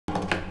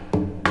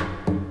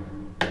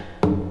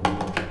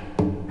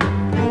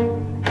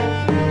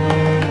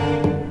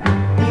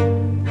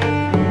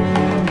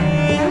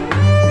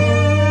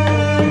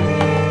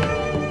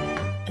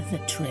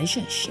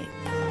treasure ship.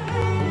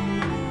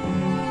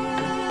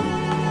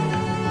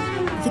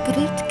 The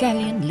great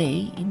galleon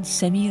lay in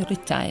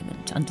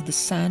semi-retirement under the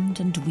sand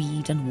and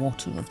weed and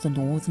water of the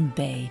northern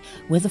bay,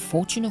 where the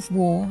fortune of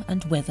war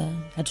and weather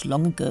had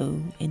long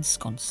ago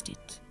ensconced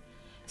it.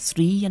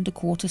 3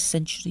 1/4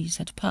 centuries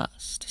had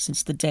passed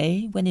since the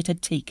day when it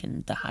had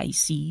taken the high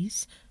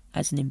seas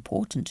as an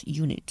important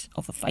unit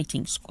of a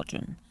fighting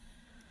squadron.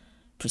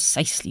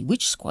 Precisely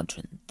which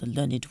squadron, the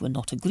learned were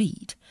not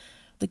agreed.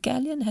 The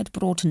galleon had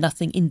brought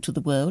nothing into the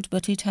world,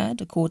 but it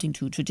had, according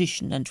to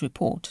tradition and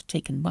report,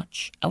 taken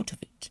much out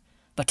of it.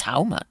 But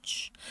how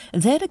much?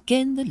 There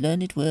again the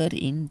learned were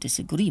in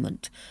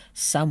disagreement.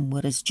 Some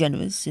were as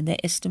generous in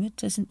their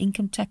estimate as an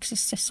income tax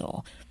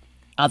assessor.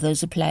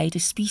 Others applied a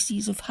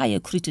species of higher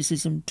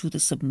criticism to the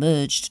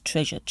submerged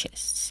treasure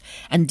chests,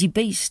 and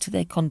debased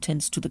their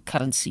contents to the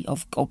currency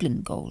of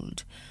goblin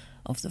gold.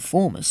 Of the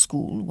former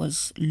school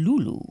was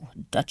Lulu,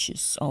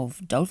 Duchess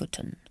of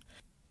Dulverton.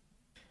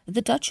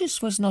 The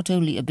Duchess was not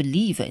only a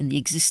believer in the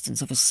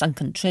existence of a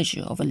sunken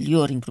treasure of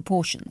alluring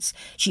proportions,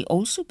 she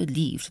also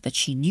believed that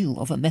she knew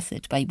of a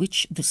method by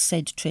which the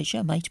said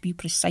treasure might be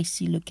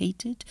precisely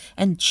located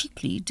and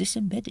cheaply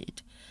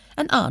disembedded.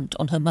 An aunt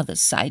on her mother's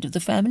side of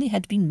the family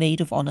had been maid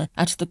of honour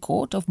at the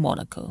court of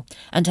Monaco,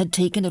 and had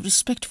taken a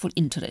respectful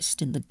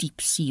interest in the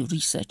deep-sea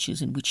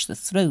researches in which the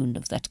throne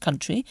of that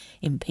country,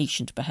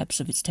 impatient perhaps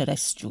of its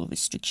terrestrial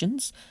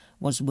restrictions,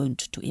 was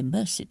wont to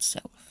immerse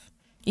itself.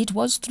 It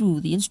was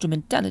through the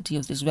instrumentality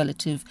of this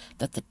relative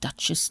that the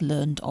Duchess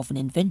learned of an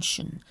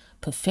invention,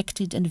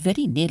 perfected and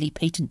very nearly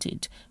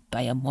patented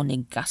by a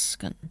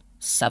Monegascan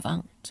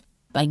savant,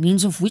 by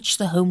means of which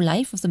the home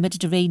life of the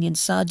Mediterranean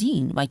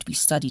sardine might be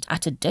studied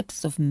at a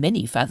depth of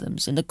many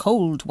fathoms in the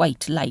cold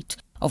white light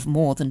of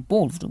more than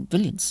ballroom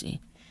brilliancy.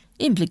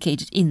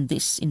 Implicated in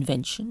this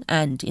invention,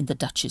 and in the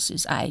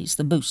Duchess's eyes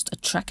the most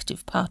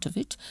attractive part of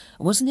it,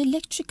 was an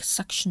electric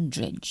suction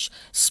dredge,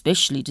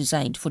 specially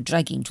designed for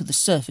dragging to the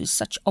surface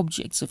such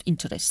objects of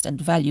interest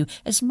and value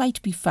as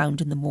might be found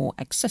in the more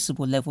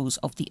accessible levels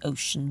of the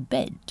ocean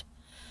bed.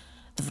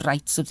 The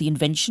rights of the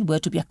invention were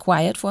to be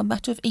acquired for a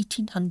matter of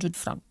 1,800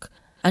 francs,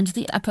 and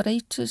the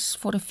apparatus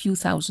for a few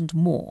thousand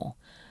more.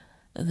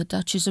 The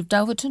Duchess of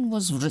Dulverton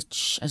was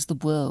rich as the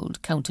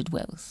world counted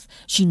wealth.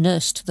 She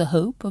nursed the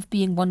hope of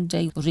being one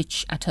day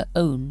rich at her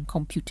own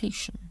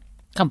computation.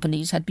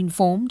 Companies had been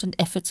formed, and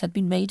efforts had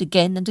been made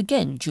again and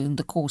again during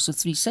the course of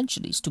 3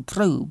 centuries to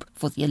probe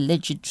for the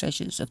alleged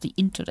treasures of the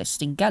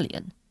interesting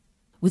galleon.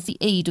 With the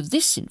aid of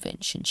this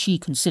invention, she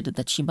considered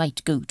that she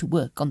might go to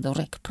work on the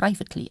wreck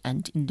privately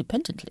and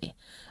independently.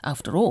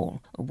 After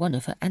all, one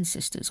of her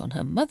ancestors on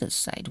her mother's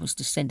side was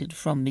descended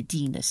from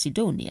Medina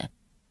Sidonia,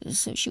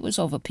 so she was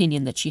of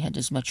opinion that she had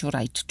as much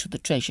right to the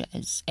treasure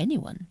as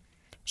anyone.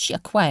 She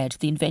acquired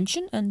the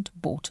invention and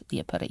bought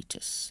the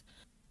apparatus.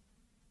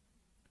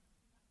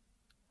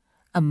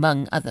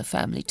 Among other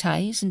family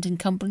ties and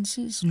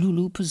encumbrances,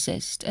 Lulu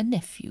possessed a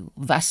nephew,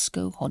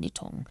 Vasco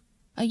Honiton,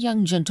 a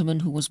young gentleman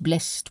who was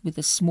blessed with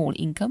a small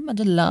income and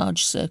a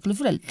large circle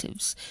of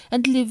relatives,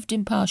 and lived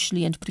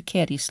impartially and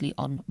precariously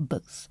on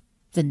both.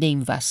 The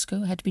name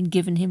Vasco had been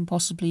given him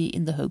possibly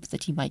in the hope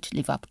that he might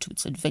live up to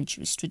its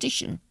adventurous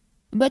tradition,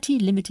 but he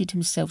limited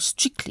himself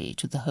strictly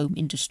to the home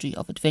industry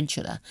of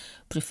adventurer,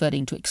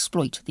 preferring to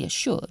exploit the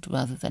assured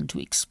rather than to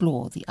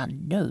explore the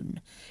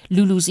unknown.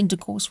 Lulu's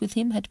intercourse with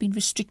him had been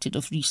restricted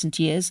of recent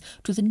years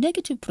to the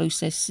negative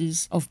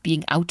processes of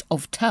being out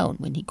of town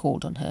when he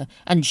called on her,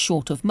 and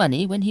short of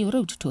money when he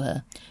wrote to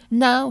her.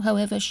 Now,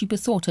 however, she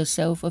bethought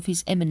herself of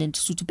his eminent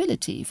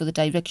suitability for the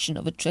direction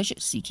of a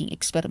treasure-seeking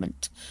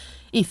experiment.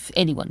 If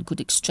anyone could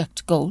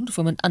extract gold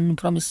from an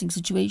unpromising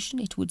situation,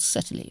 it would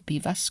certainly be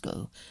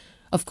Vasco.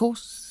 Of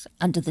course,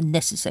 under the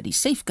necessary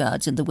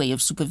safeguards in the way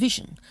of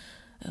supervision.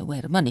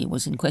 Where money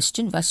was in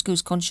question,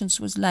 Vasco's conscience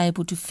was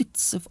liable to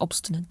fits of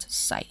obstinate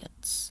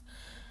silence.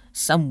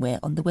 Somewhere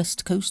on the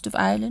west coast of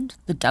Ireland,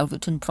 the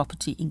Dulverton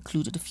property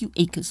included a few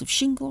acres of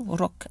shingle,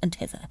 rock, and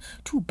heather,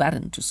 too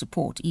barren to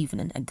support even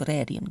an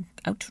agrarian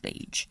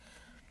outrage.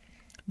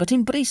 But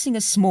embracing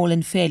a small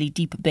and fairly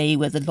deep bay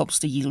where the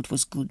lobster yield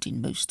was good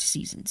in most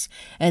seasons.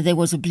 There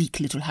was a bleak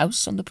little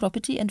house on the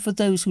property, and for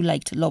those who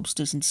liked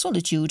lobsters in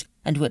solitude,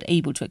 and were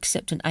able to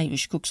accept an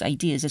Irish cook's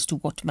ideas as to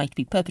what might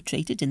be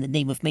perpetrated in the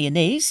name of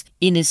mayonnaise,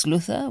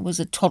 Innisgluther was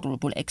a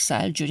tolerable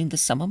exile during the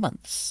summer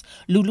months.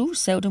 Lulu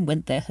seldom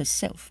went there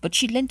herself, but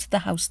she lent the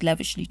house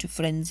lavishly to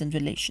friends and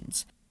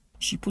relations.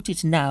 She put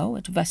it now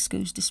at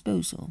Vasco's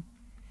disposal.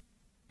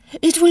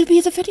 "It will be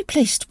the very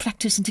place to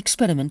practice and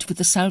experiment with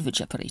the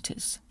salvage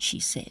apparatus," she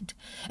said.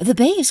 "The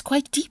bay is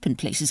quite deep in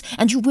places,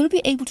 and you will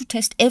be able to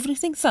test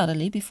everything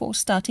thoroughly before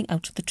starting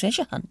out the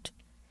treasure hunt."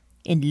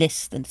 In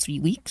less than 3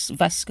 weeks,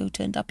 Vasco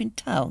turned up in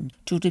town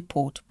to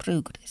report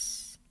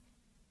progress.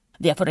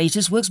 "The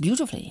apparatus works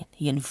beautifully,"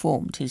 he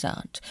informed his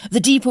aunt. "The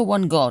deeper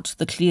one got,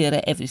 the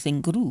clearer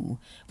everything grew.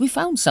 We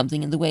found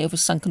something in the way of a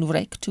sunken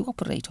wreck to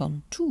operate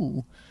on,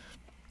 too."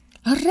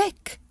 "A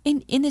wreck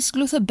in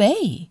Innisgluther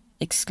Bay!"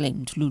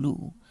 exclaimed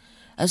Lulu.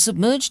 "A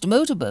submerged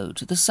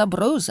motorboat, the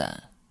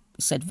Sub-Rosa,"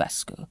 said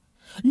Vasco.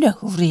 "No,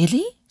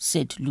 really?"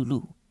 said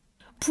Lulu.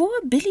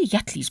 "Poor Billy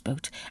Yuttley's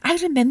boat. I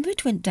remember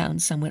it went down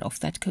somewhere off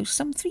that coast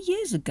some 3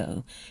 years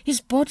ago.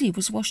 His body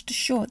was washed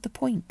ashore at the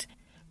point.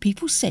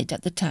 People said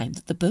at the time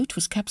that the boat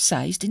was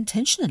capsized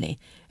intentionally.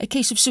 A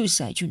case of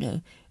suicide, you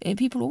know.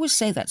 People always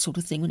say that sort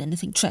of thing when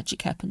anything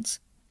tragic happens."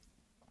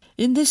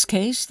 "In this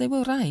case they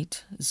were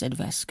right," said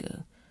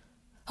Vasco.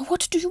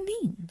 "What do you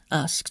mean?"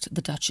 asked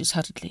the Duchess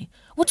hurriedly.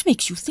 "What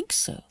makes you think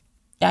so?"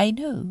 "I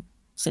know,"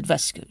 said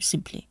Vasco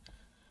simply.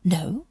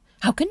 "No?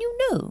 How can you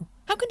know?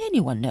 How can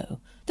anyone know?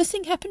 The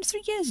thing happened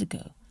 3 years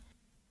ago."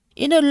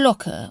 "In a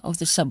locker of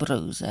the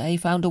Sub-Rosa I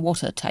found a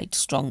watertight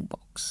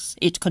strong-box.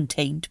 It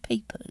contained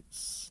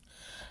papers."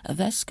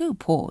 Vasco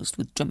paused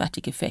with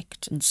dramatic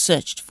effect and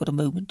searched for a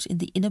moment in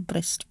the inner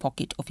breast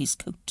pocket of his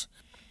coat.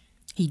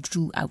 He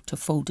drew out a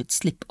folded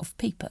slip of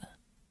paper.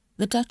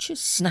 The Duchess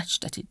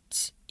snatched at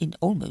it in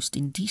almost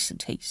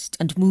indecent haste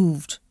and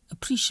moved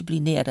appreciably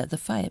nearer the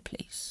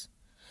fireplace.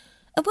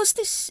 "Was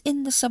this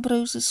in the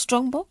Sub-Rosa's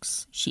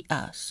strong-box?" she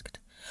asked.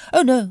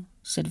 "Oh, no,"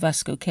 said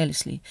Vasco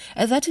carelessly.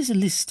 "That is a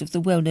list of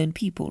the well-known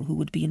people who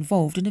would be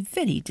involved in a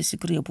very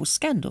disagreeable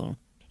scandal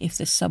if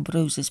the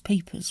Sub-Rosa's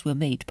papers were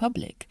made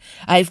public.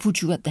 I've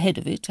put you at the head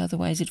of it,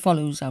 otherwise it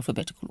follows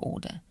alphabetical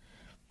order."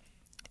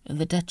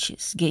 The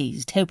Duchess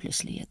gazed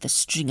helplessly at the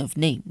string of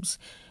names,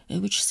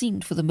 which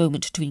seemed for the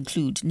moment to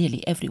include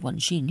nearly everyone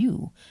she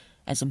knew.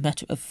 As a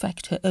matter of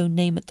fact, her own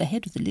name at the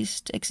head of the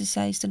list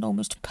exercised an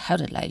almost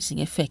paralyzing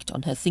effect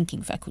on her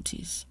thinking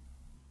faculties.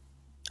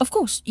 "Of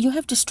course, you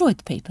have destroyed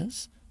the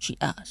papers?" she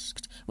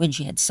asked, when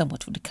she had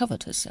somewhat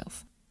recovered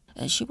herself.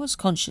 She was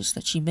conscious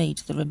that she made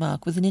the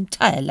remark with an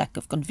entire lack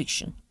of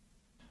conviction.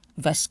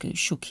 Vasco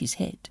shook his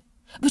head.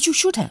 "But you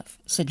should have,"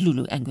 said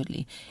Lulu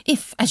angrily,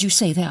 "if, as you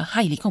say, they are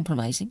highly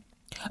compromising."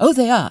 "Oh,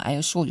 they are, I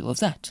assure you of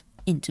that,"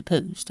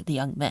 interposed the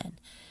young man.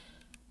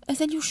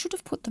 "Then you should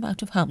have put them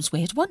out of harm's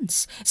way at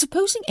once.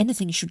 Supposing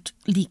anything should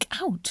leak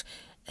out,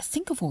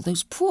 think of all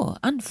those poor,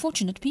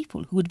 unfortunate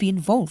people who would be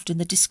involved in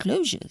the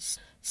disclosures,"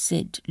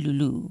 said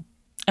Lulu.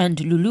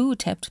 And Lulu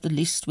tapped the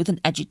list with an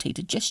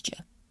agitated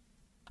gesture.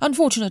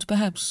 "Unfortunate,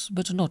 perhaps,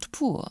 but not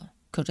poor,"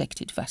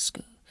 corrected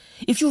Vasco.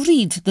 "If you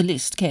read the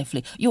list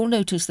carefully, you'll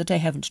notice that I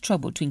haven't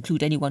troubled to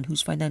include anyone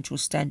whose financial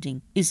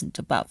standing isn't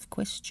above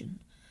question."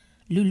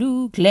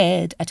 Lulu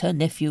glared at her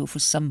nephew for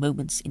some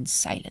moments in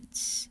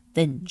silence.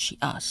 Then she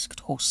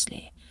asked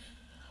hoarsely,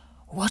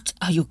 "What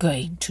are you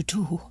going to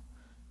do?"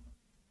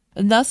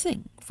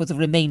 "Nothing for the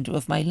remainder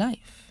of my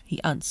life,"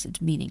 he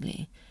answered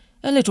meaningly.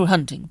 "A little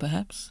hunting,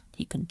 perhaps,"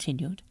 he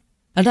continued.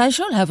 "And I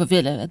shall have a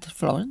villa at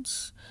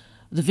Florence.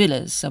 The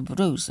villa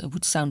Sub-Rosa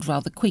would sound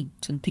rather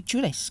quaint and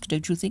picturesque,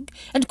 don't you think?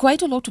 And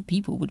quite a lot of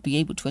people would be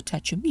able to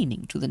attach a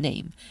meaning to the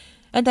name.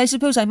 And I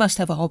suppose I must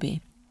have a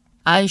hobby.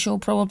 I shall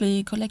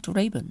probably collect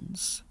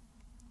ravens."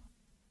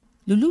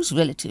 Lulu's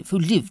relative, who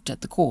lived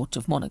at the court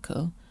of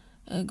Monaco,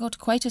 got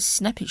quite a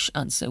snappish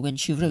answer when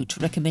she wrote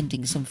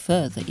recommending some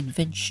further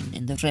invention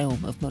in the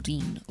realm of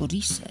marine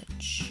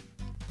research.